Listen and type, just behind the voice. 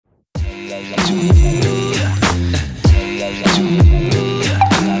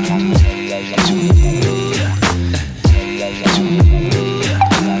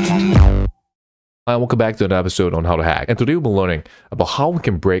Hi, welcome back to another episode on how to hack. And today we'll be learning about how we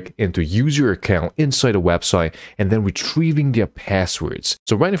can break into user account inside a website and then retrieving their passwords.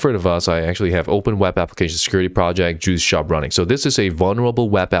 So right in front of us, I actually have Open Web Application Security Project Juice Shop running. So this is a vulnerable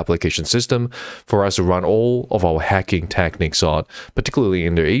web application system for us to run all of our hacking techniques on, particularly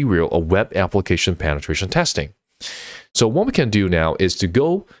in the area of web application penetration testing. So what we can do now is to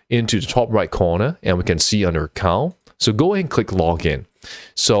go into the top right corner and we can see under account. So go ahead and click login.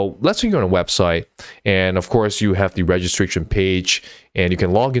 So let's say you're on a website and of course you have the registration page and you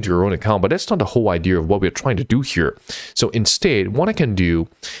can log into your own account, but that's not the whole idea of what we're trying to do here. So instead, what I can do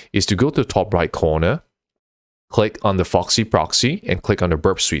is to go to the top right corner, click on the Foxy Proxy and click on the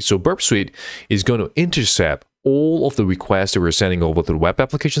Burp Suite. So Burp Suite is going to intercept all of the requests that we're sending over to the web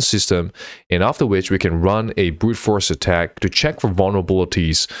application system, and after which we can run a brute force attack to check for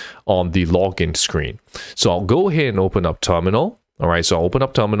vulnerabilities on the login screen. So I'll go ahead and open up Terminal. All right, so I'll open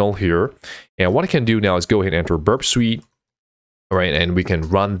up Terminal here, and what I can do now is go ahead and enter Burp Suite. All right, and we can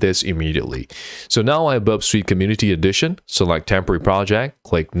run this immediately. So now I have Burp Suite Community Edition. Select Temporary Project,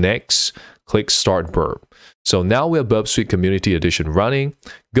 click Next, click Start Burp. So now we have Burp Suite Community Edition running.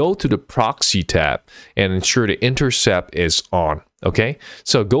 Go to the Proxy tab and ensure the intercept is on. Okay,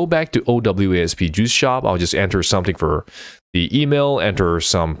 so go back to OWASP Juice Shop. I'll just enter something for the email, enter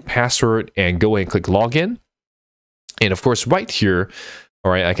some password, and go ahead and click Login. And of course, right here,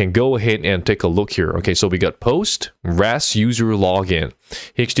 all right, I can go ahead and take a look here. Okay, so we got post, REST user login,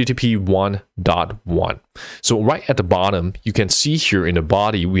 HTTP 1.1. So right at the bottom, you can see here in the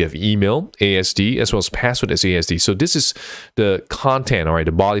body, we have email, ASD, as well as password as ASD. So this is the content, all right,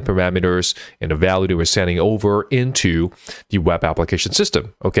 the body parameters and the value that we're sending over into the web application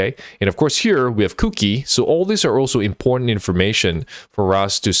system, okay? And of course here, we have cookie. So all these are also important information for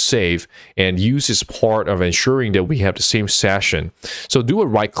us to save and use as part of ensuring that we have the same session. So do a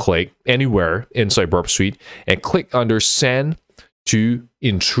right click anywhere inside Burp Suite and click under Send to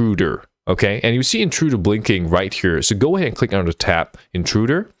Intruder. Okay, and you see Intruder blinking right here. So go ahead and click on the tab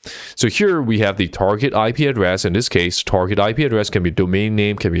Intruder. So here we have the target IP address. In this case, target IP address can be domain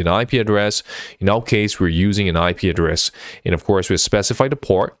name, can be an IP address. In our case, we're using an IP address. And of course, we specify the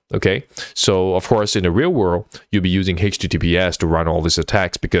port. Okay, so of course, in the real world, you'll be using HTTPS to run all these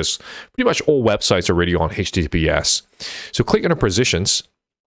attacks because pretty much all websites are already on HTTPS. So click on the positions.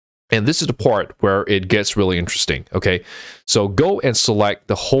 And this is the part where it gets really interesting, okay? So go and select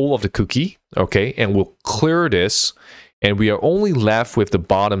the whole of the cookie, okay? And we'll clear this, and we are only left with the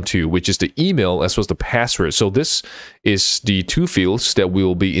bottom two, which is the email as well as the password. So this is the two fields that we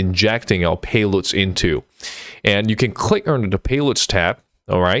will be injecting our payloads into. And you can click on the payloads tab,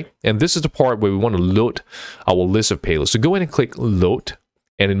 all right? And this is the part where we want to load our list of payloads. So go ahead and click load.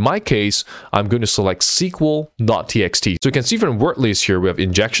 And in my case, I'm going to select SQL.txt. So you can see from the word list here, we have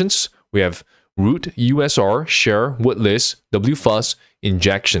injections, we have root, USR, share, word list, wfuzz,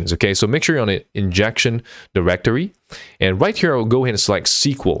 injections. Okay, so make sure you're on an injection directory. And right here, I'll go ahead and select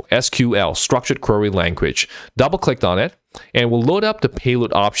SQL, Structured Query Language. Double click on it, and we'll load up the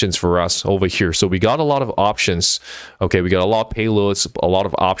payload options for us over here. So we got a lot of options. Okay, we got a lot of payloads, a lot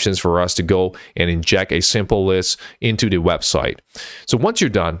of options for us to go and inject a simple list into the website. So once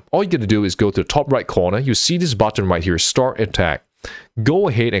you're done, all you got to do is go to the top right corner. You see this button right here, Start Attack. Go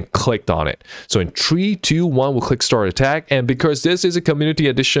ahead and click on it. So in 3, 2, 1, we'll click Start Attack. And because this is a community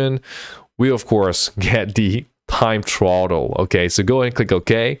edition, we of course get the time throttle. Okay, so go ahead and click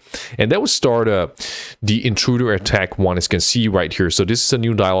OK, and that will start the intruder attack one, as you can see right here. So this is a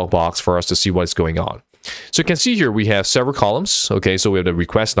new dialog box for us to see what's going on. So you can see here we have several columns. Okay, so we have the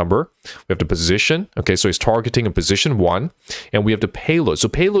request number, we have the position. Okay, so it's targeting a position 1, and we have the payload. So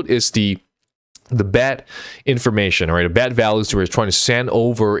payload is the bad information, all right, the bad values that we're trying to send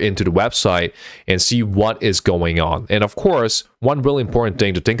over into the website and see what is going on. And of course, one really important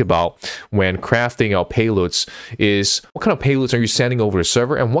thing to think about when crafting our payloads is what kind of payloads are you sending over the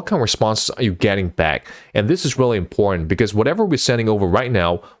server and what kind of responses are you getting back? And this is really important because whatever we're sending over right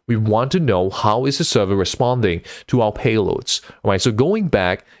now, we want to know how is the server responding to our payloads. All right, so going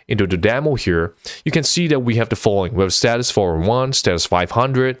back into the demo here, you can see that we have the following. We have status 401, status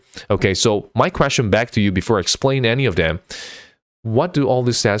 500. Okay, so my question back to you before I explain any of them, what do all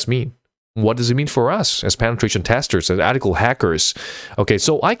these stats mean? What does it mean for us as penetration testers, as ethical hackers? Okay,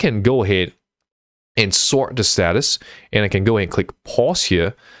 so I can go ahead and sort the status, and I can go ahead and click pause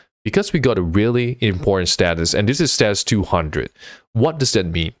here because we got a really important status, and this is status 200. What does that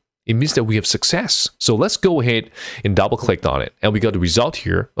mean? it means that we have success. So let's go ahead and double click on it. And we got the result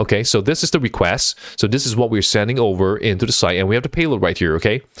here. Okay, so this is the request. So this is what we're sending over into the site. And we have the payload right here.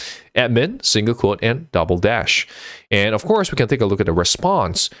 Okay, admin, single quote, and double dash. And of course, we can take a look at the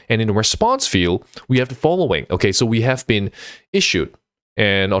response. And in the response field, we have the following. Okay, so we have been issued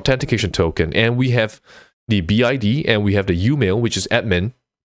an authentication token. And we have the BID and we have the email, which is admin.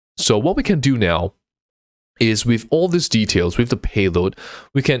 So what we can do now is with all these details, with the payload,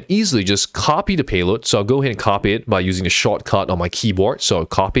 we can easily just copy the payload. So I'll go ahead and copy it by using a shortcut on my keyboard. So I'll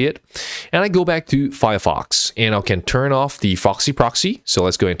copy it. And I go back to Firefox. And I can turn off the Foxy proxy. So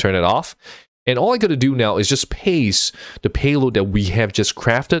let's go ahead and turn it off. And all I got to do now is just paste the payload that we have just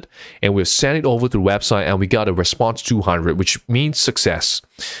crafted. And we'll send it over to the website. And we got a response 200, which means success.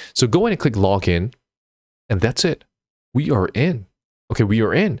 So go ahead and click login. And that's it. We are in. Okay, we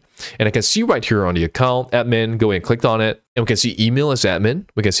are in. And I can see right here on the account, admin, go ahead and click on it. And we can see email as admin.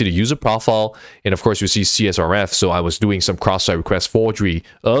 We can see the user profile. And of course, we see CSRF. So I was doing some cross-site request forgery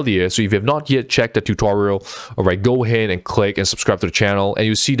earlier. So if you have not yet checked the tutorial, all right, go ahead and click and subscribe to the channel. And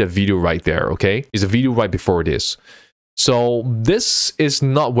you see the video right there, okay? It's a video right before this. So this is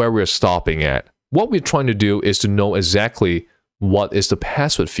not where we're stopping at. What we're trying to do is to know exactly what is the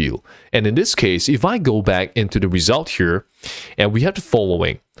password field. And in this case, if I go back into the result here, and we have the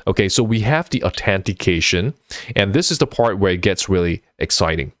following. Okay, so we have the authentication, and this is the part where it gets really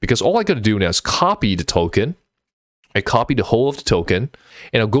exciting, because all I got to do now is copy the token. I copy the whole of the token,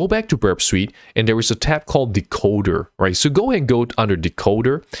 and I'll go back to Burp Suite, and there is a tab called Decoder, right? So go ahead and go under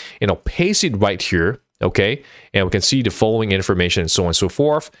Decoder, and I'll paste it right here. Okay, and we can see the following information and so on and so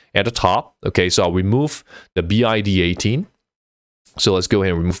forth at the top. Okay, so I'll remove the BID 18. So let's go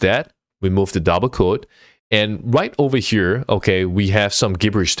ahead and remove that. Remove the double quote. And right over here, okay, we have some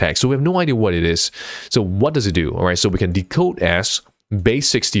gibberish text. So we have no idea what it is. So what does it do? All right, so we can decode as base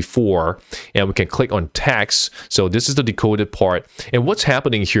 64, and we can click on text. So this is the decoded part. And what's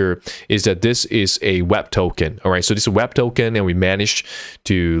happening here is that this is a web token. All right, so this is a web token, and we managed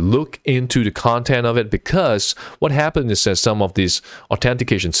to look into the content of it, because what happened is that some of these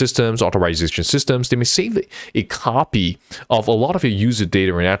authentication systems, authorization systems, they may save a copy of a lot of your user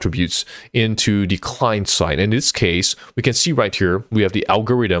data and attributes into the client side. In this case, we can see right here, we have the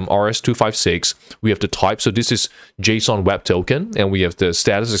algorithm RS256, we have the type. So this is JSON web token, and we have the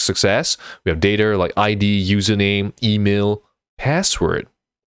status of success. We have data like ID, username, email, password.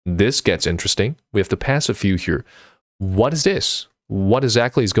 This gets interesting. We have the password field here. What is this? What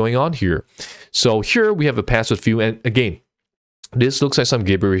exactly is going on here? So here we have a password field, and again, this looks like some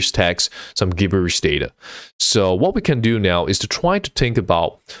gibberish text, some gibberish data. So what we can do now is to try to think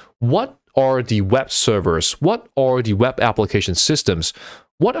about what are the web servers, what are the web application systems,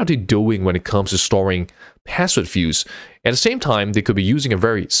 what are they doing when it comes to storing password fields? At the same time, they could be using a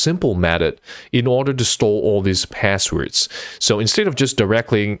very simple method in order to store all these passwords. So instead of just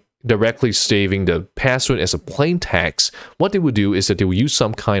directly saving the password as a plain text, what they would do is that they would use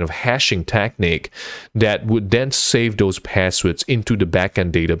some kind of hashing technique that would then save those passwords into the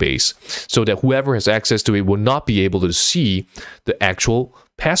backend database, so that whoever has access to it will not be able to see the actual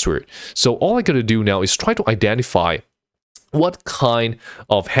password. So all I got to do now is try to identify what kind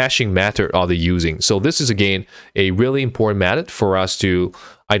of hashing method are they using. So this is again a really important method for us to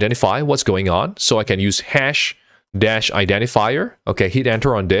identify what's going on. So I can use hash dash identifier. Okay, hit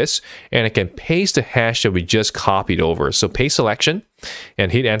enter on this, and I can paste the hash that we just copied over. So paste selection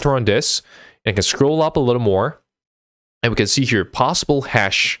and hit enter on this, and I can scroll up a little more, and we can see here possible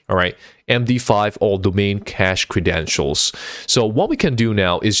hash, all right, MD5 or domain cache credentials. So what we can do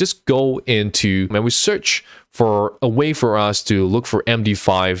now is just go into, and we search for a way for us to look for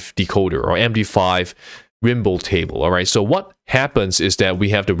MD5 decoder or MD5 rainbow table. All right, so what happens is that we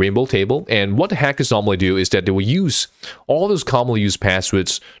have the rainbow table, and what the hackers normally do is that they will use all those commonly used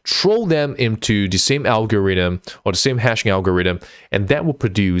passwords, throw them into the same algorithm or the same hashing algorithm, and that will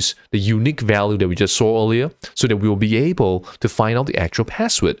produce the unique value that we just saw earlier, so that we will be able to find out the actual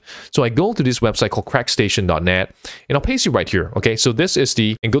password. So I go to this website called crackstation.net, and I'll paste it right here. Okay, so this is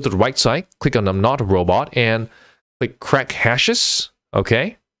and go to the right side, click on I'm not a robot, and click crack hashes.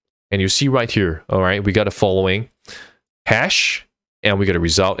 Okay, and you see right here, all right, we got the following hash, and we got a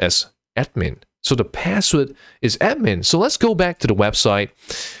result as admin. So the password is admin. So let's go back to the website,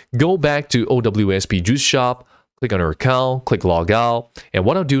 go back to OWSP Juice Shop, click on our account, click log out, and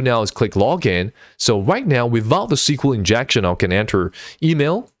what I'll do now is click login. So right now, without the SQL injection, I can enter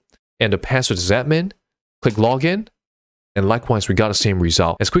email, and the password is admin, click login, and likewise, we got the same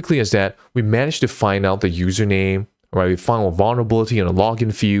result. As quickly as that, we managed to find out the username, Right, we found a vulnerability in a login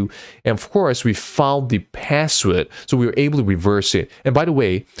view, and of course we found the password, so we were able to reverse it. And by the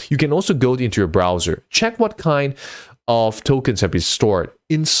way, you can also go into your browser, check what kind of tokens have been stored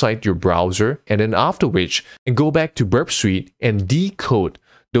inside your browser, and then after which, and go back to Burp Suite and decode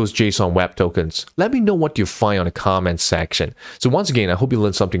those JSON web tokens. Let me know what you find on the comment section. So once again, I hope you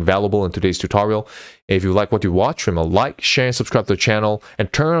learned something valuable in today's tutorial. If you like what you watch, remember like, share, and subscribe to the channel,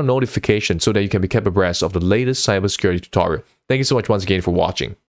 and turn on notifications so that you can be kept abreast of the latest cybersecurity tutorial. Thank you so much once again for watching.